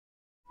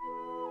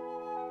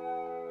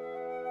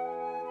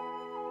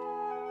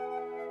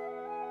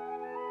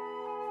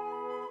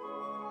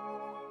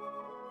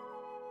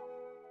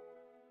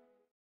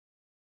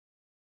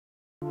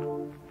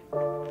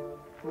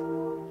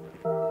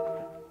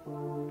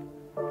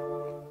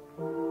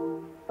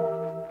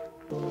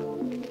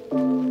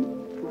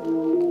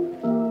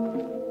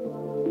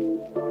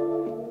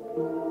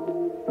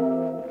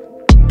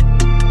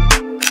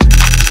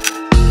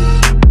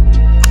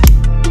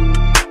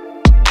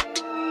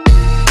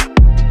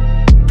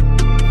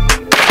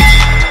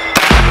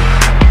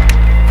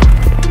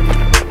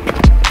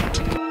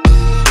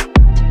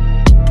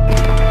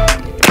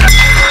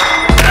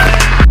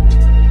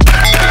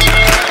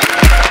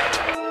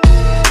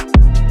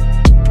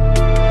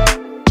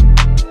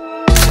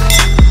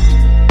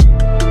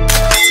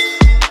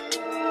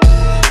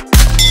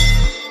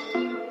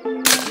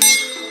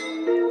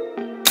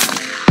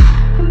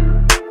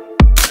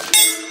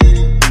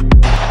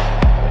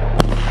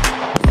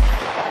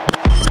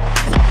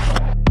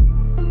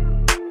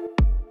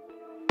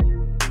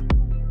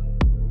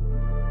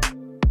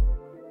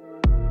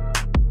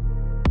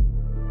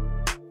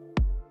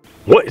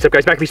What is up,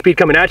 guys? MACABESPEED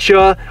coming at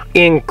ya.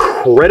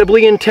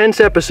 Incredibly intense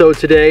episode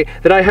today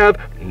that I have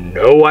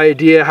no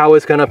idea how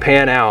it's gonna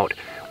pan out.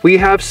 We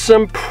have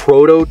some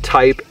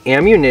prototype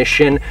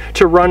ammunition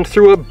to run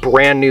through a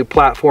brand new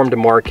platform to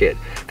market.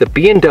 The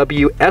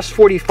B&W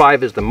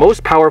S45 is the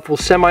most powerful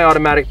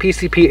semi-automatic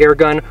PCP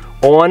airgun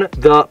on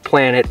the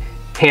planet,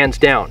 hands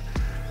down.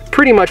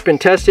 Pretty much been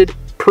tested,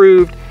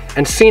 proved,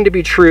 and seen to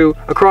be true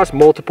across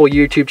multiple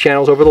YouTube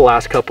channels over the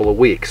last couple of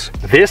weeks.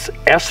 This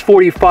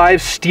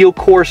S45 steel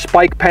core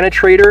spike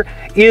penetrator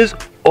is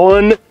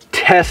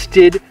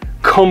untested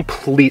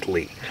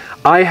completely.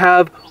 I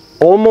have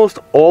almost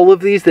all of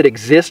these that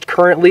exist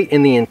currently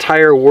in the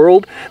entire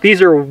world.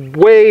 These are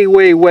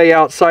way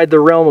outside the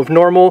realm of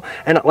normal,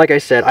 and like I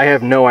said, I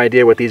have no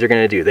idea what these are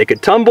going to do. They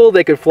could tumble,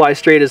 they could fly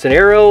straight as an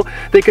arrow,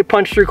 they could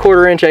punch through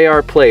 1/4-inch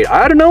AR plate.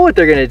 I don't know what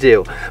they're going to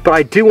do, but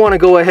I do want to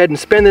go ahead and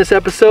spend this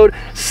episode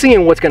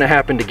seeing what's going to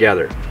happen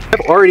together.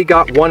 I've already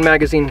got one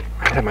magazine.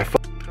 I have my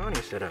crony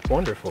set up.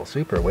 Wonderful,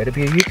 super, way to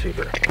be a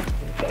YouTuber.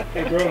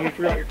 Hey bro, you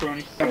forgot your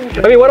crony.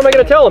 I mean, what am I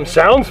going to tell them?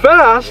 Sounds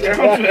fast.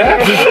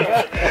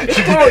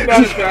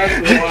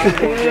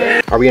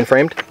 Are we in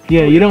framed?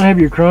 Yeah, you don't have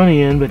your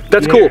crony in, but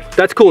that's cool.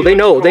 That's cool. They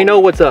know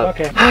what's up.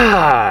 Okay.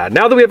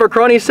 Now that we have our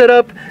crony set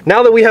up,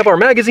 now that we have our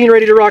magazine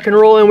ready to rock and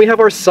roll, and we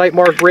have our sight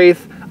marked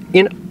Wraith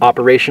in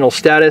operational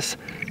status,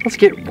 let's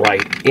get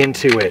right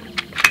into it.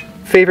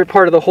 Favorite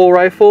part of the whole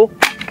rifle?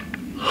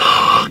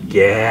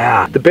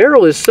 Yeah, the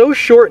barrel is so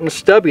short and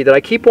stubby that I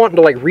keep wanting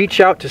to like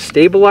reach out to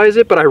stabilize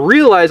it, but I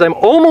realize I'm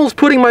almost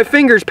putting my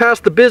fingers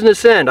past the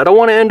business end. I don't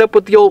want to end up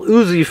with the old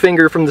Uzi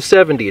finger from the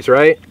 70s,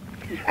 right?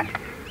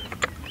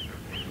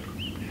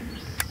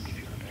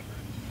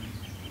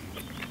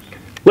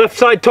 Left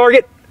side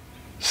target,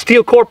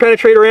 steel core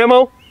penetrator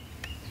ammo,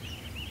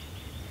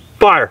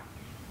 fire.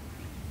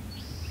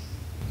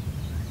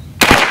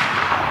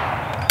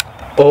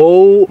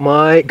 Oh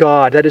my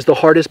God, that is the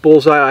hardest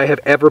bullseye I have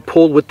ever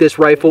pulled with this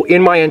rifle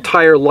in my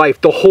entire life.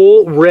 The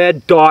whole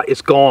red dot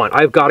is gone.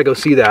 I've got to go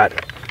see that.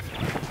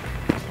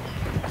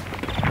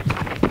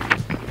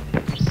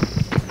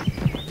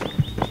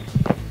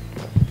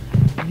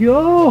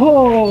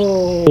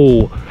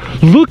 Yo,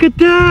 look at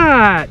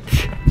that.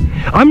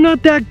 I'm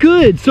not that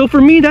good, so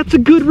for me that's a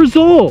good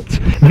result.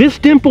 This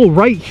dimple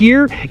right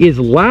here is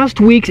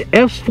last week's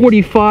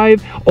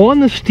S45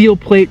 on the steel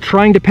plate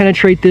trying to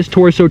penetrate this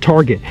torso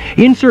target.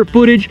 Insert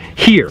footage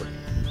here.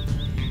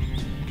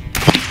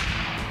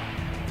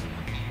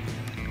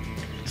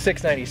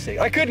 696.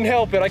 I couldn't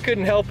help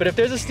it. If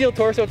there's a steel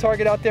torso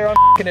target out there, I'm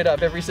f***ing it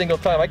up every single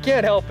time. I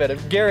can't help it.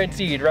 I'm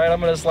guaranteed, right? I'm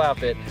gonna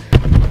slap it.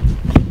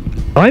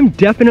 I'm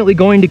definitely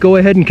going to go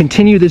ahead and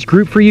continue this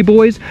group for you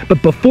boys, but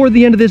before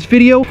the end of this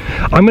video,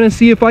 I'm going to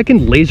see if I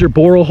can laser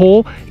bore a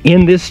hole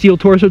in this steel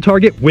torso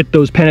target with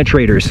those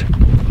penetrators.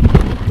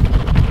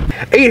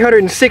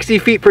 860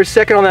 feet per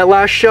second on that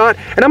last shot,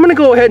 and I'm going to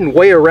go ahead and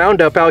weigh a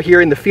roundup out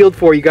here in the field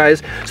for you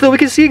guys so that we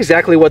can see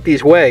exactly what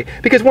these weigh,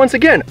 because once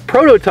again,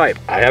 prototype,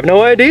 I have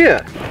no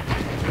idea.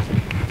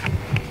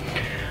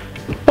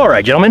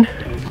 Alright gentlemen,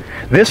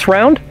 this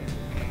round,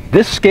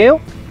 this scale,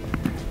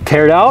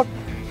 tear it out,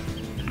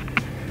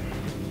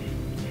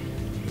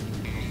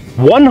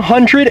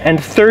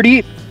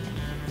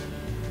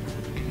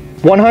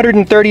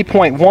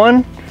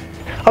 130.1,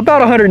 about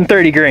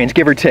 130 grains,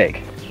 give or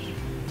take.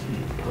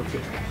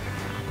 Perfect.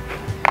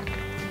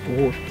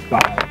 4,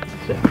 5,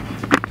 7.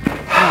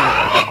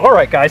 All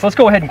right, guys, let's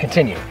go ahead and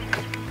continue.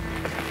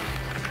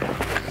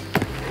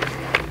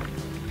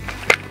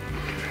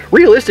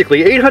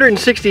 Realistically,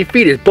 860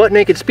 feet is butt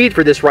naked speed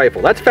for this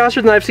rifle. That's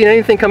faster than I've seen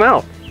anything come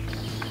out.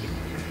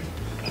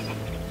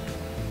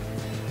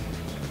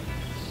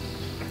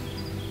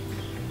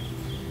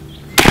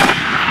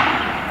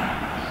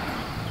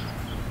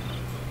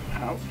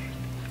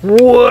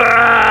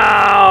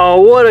 Wow,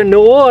 what a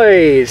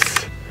noise.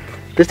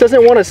 This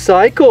doesn't want to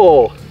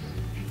cycle.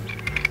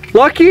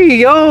 Lucky,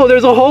 yo,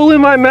 there's a hole in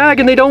my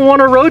mag and they don't want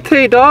to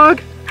rotate, dog.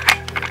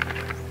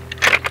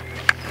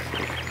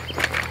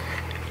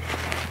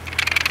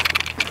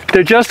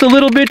 They're just a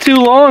little bit too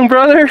long,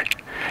 brother.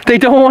 They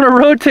don't want to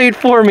rotate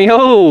for me.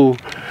 Oh,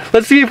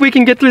 let's see if we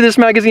can get through this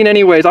magazine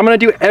anyways. I'm going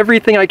to do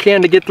everything I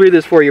can to get through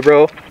this for you,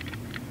 bro.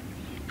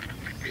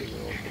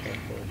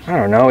 I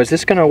don't know, is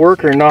this gonna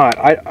work or not?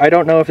 I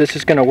don't know if this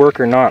is gonna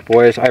work or not,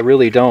 boys. I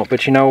really don't.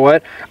 But you know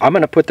what? I'm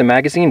gonna put the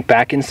magazine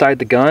back inside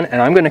the gun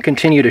and I'm gonna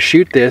continue to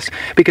shoot this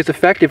because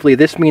effectively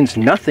this means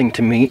nothing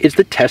to me. It's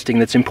the testing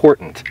that's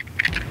important.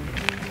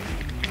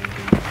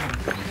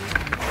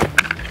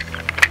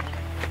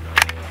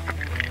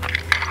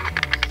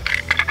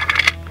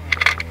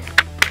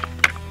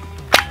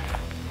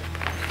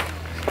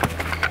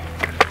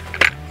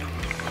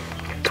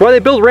 That's why they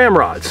build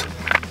ramrods.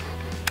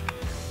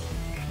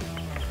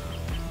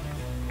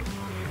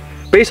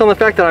 Based on the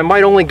fact that I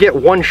might only get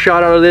one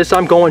shot out of this,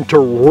 I'm going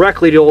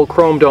directly to old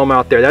Chrome Dome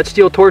out there. That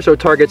steel torso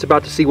target's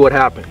about to see what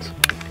happens.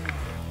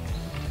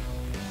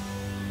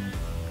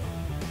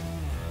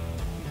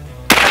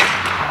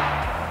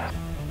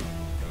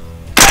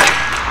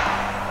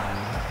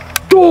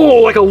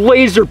 Oh, like a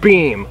laser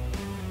beam.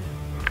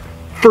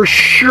 for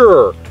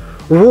sure,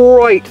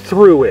 right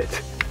through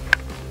it.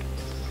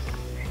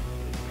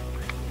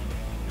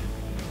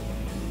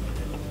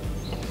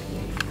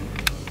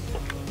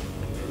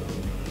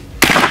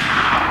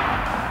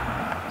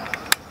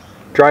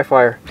 Dry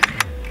fire.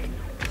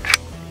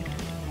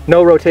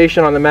 No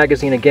rotation on the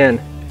magazine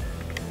again.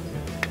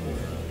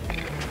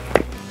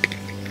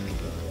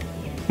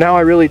 Now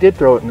I really did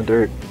throw it in the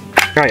dirt.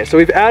 Alright, so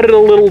we've added a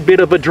little bit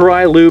of a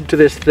dry lube to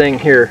this thing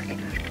here.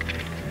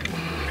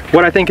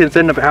 What I think has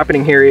ended up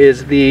happening here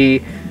is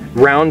the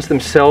rounds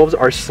themselves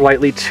are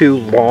slightly too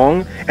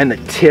long and the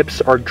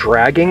tips are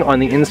dragging on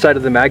the inside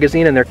of the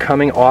magazine and they're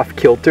coming off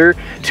kilter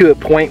to a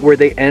point where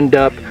they end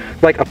up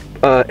like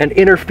an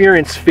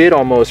interference fit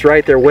almost,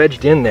 right? They're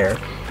wedged in there.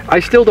 I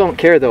still don't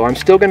care though. I'm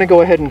still gonna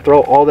go ahead and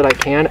throw all that I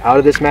can out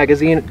of this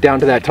magazine down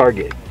to that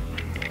target.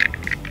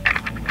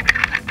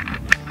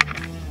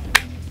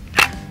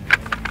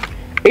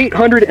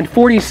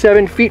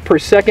 .847 feet per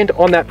second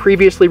on that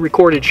previously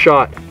recorded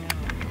shot.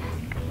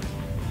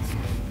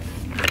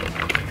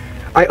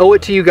 I owe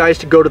it to you guys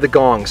to go to the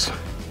gongs.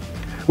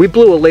 We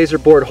blew a laser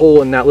bored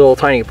hole in that little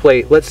tiny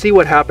plate. Let's see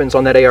what happens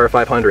on that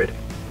AR-500.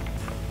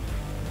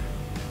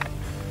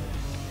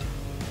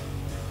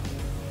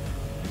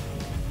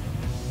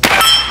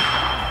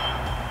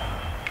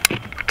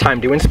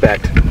 Time to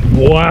inspect.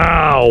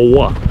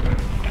 Wow!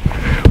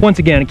 Once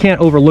again, I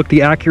can't overlook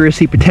the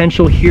accuracy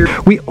potential here.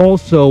 We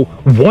also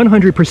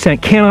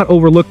 100% cannot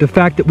overlook the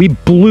fact that we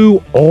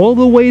blew all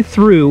the way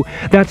through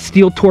that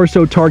steel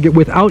torso target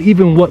without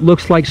even what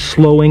looks like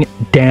slowing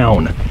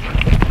down.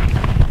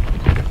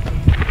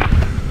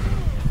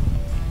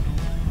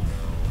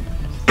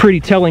 Pretty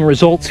telling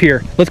results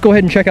here. Let's go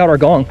ahead and check out our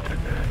gong.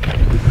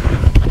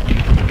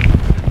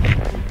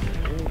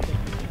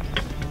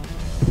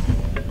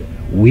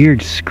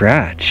 Weird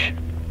scratch.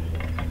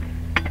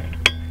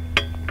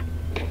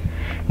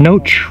 No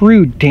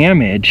true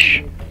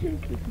damage,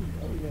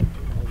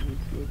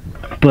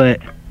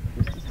 but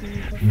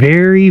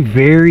very,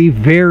 very,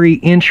 very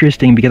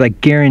interesting because I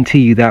guarantee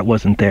you that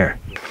wasn't there.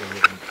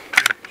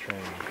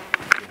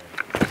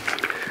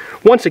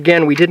 Once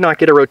again, we did not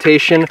get a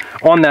rotation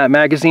on that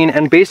magazine,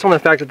 and based on the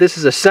fact that this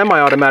is a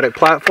semi-automatic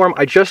platform,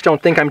 I just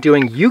don't think I'm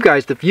doing you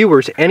guys, the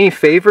viewers, any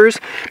favors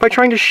by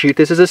trying to shoot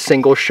this as a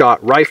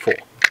single-shot rifle.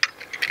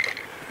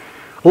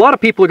 A lot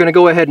of people are going to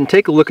go ahead and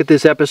take a look at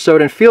this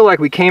episode and feel like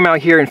we came out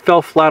here and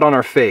fell flat on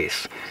our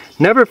face.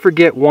 Never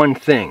forget one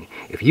thing.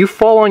 If you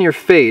fall on your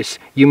face,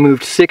 you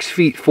moved 6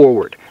 feet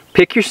forward.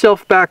 Pick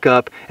yourself back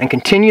up and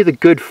continue the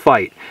good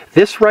fight.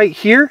 This right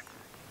here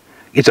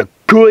is a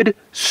good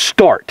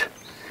start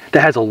that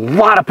has a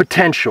lot of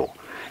potential.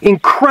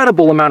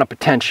 Incredible amount of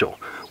potential.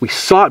 We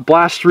saw it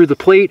blast through the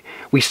plate.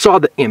 We saw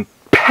the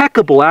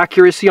impeccable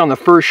accuracy on the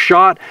first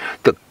shot.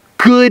 The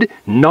good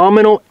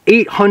nominal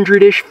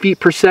 800-ish feet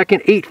per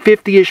second,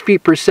 850-ish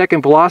feet per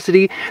second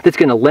velocity that's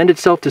going to lend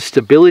itself to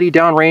stability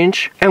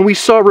downrange. And we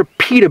saw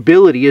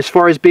repeatability as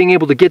far as being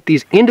able to get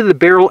these into the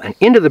barrel and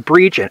into the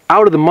breech and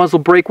out of the muzzle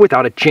brake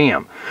without a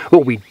jam.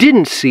 What we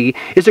didn't see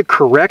is a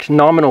correct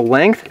nominal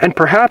length and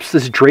perhaps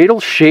this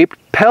dreidel-shaped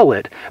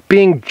pellet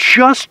being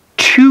just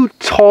too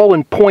tall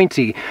and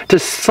pointy to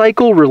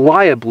cycle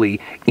reliably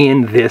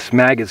in this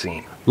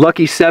magazine.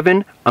 Lucky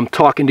 7, I'm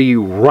talking to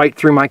you right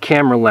through my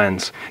camera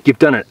lens. You've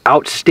done an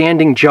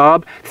outstanding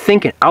job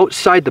thinking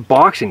outside the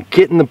box and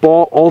getting the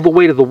ball all the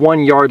way to the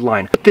 1 yard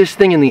line. Put this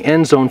thing in the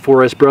end zone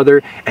for us,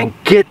 brother, and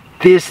get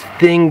this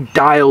thing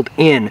dialed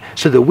in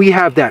so that we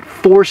have that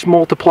force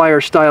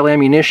multiplier style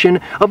ammunition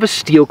of a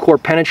steel core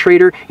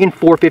penetrator in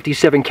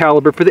 .457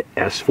 caliber for the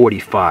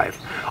S45.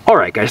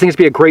 Alright guys, I think it's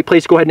be a great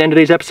place to go ahead and end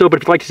today's episode,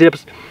 but if you like today's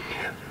episode,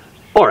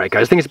 alright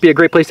guys, I think this would be a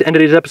great place to end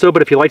today's episode,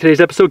 but if you like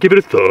today's episode, give it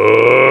a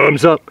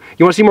thumbs up.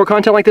 You want to see more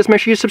content like this,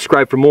 make sure you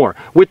subscribe for more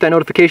with that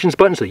notifications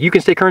button so you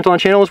can stay current on the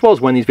channel as well as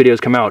when these videos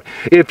come out.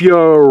 If you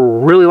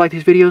really like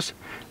these videos,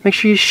 make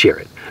sure you share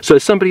it so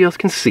that somebody else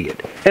can see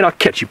it. And I'll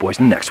catch you boys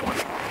in the next one.